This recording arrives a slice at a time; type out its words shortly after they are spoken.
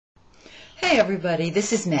Hey everybody,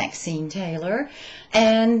 this is Maxine Taylor,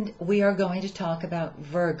 and we are going to talk about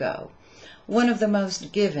Virgo, one of the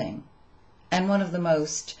most giving and one of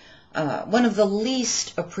the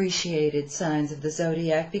least appreciated signs of the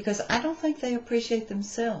zodiac, because I don't think they appreciate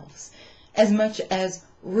themselves as much as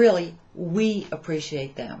really we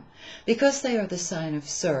appreciate them, because they are the sign of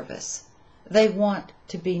service. They want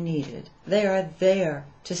to be needed. They are there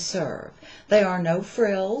to serve. They are no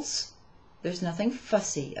frills. There's nothing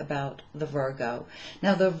fussy about the Virgo.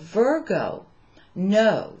 Now, the Virgo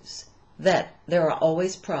knows that there are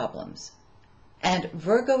always problems. And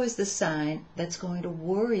Virgo is the sign that's going to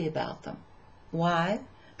worry about them. Why?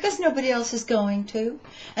 Because nobody else is going to.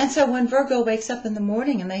 And so when Virgo wakes up in the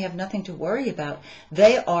morning and they have nothing to worry about,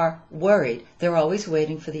 they are worried. They're always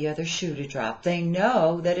waiting for the other shoe to drop. They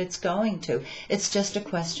know that it's going to. It's just a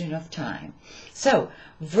question of time. So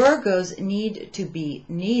Virgo's need to be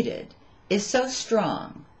needed is so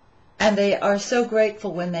strong, and they are so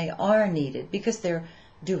grateful when they are needed because they're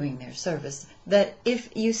doing their service, that if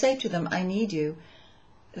you say to them, I need you,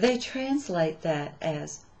 they translate that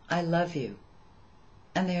as, I love you,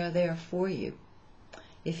 and they are there for you.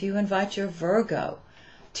 If you invite your Virgo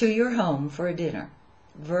to your home for a dinner,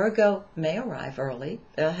 Virgo may arrive early.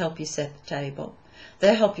 They'll help you set the table.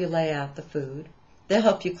 They'll help you lay out the food. They'll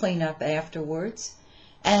help you clean up afterwards.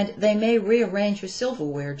 And they may rearrange your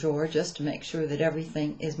silverware drawer just to make sure that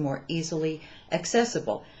everything is more easily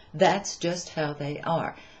accessible. That's just how they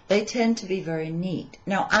are. They tend to be very neat.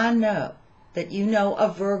 Now, I know that you know a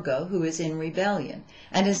Virgo who is in rebellion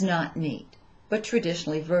and is not neat. But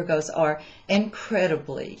traditionally, Virgos are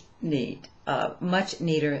incredibly neat, much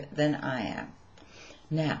neater than I am.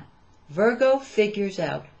 Now, Virgo figures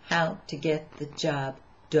out how to get the job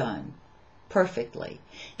done perfectly.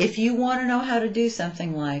 If you want to know how to do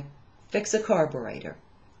something like fix a carburetor,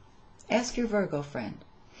 ask your Virgo friend,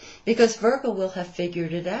 because Virgo will have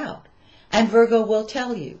figured it out. And Virgo will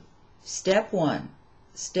tell you, step 1,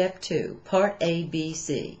 step 2, part A, B,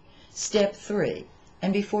 C, step 3,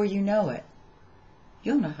 and before you know it,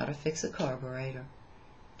 you'll know how to fix a carburetor.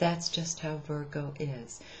 That's just how Virgo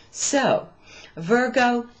is. So,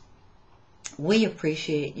 Virgo, we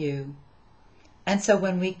appreciate you. And so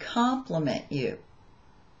when we compliment you,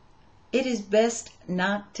 it is best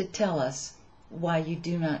not to tell us why you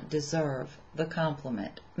do not deserve the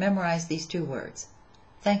compliment. Memorize these 2 words.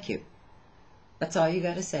 Thank you. That's all you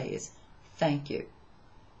got to say is thank you.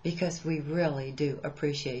 Because we really do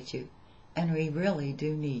appreciate you. And we really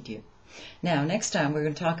do need you. Now, next time we're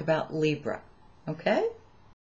going to talk about Libra. Okay?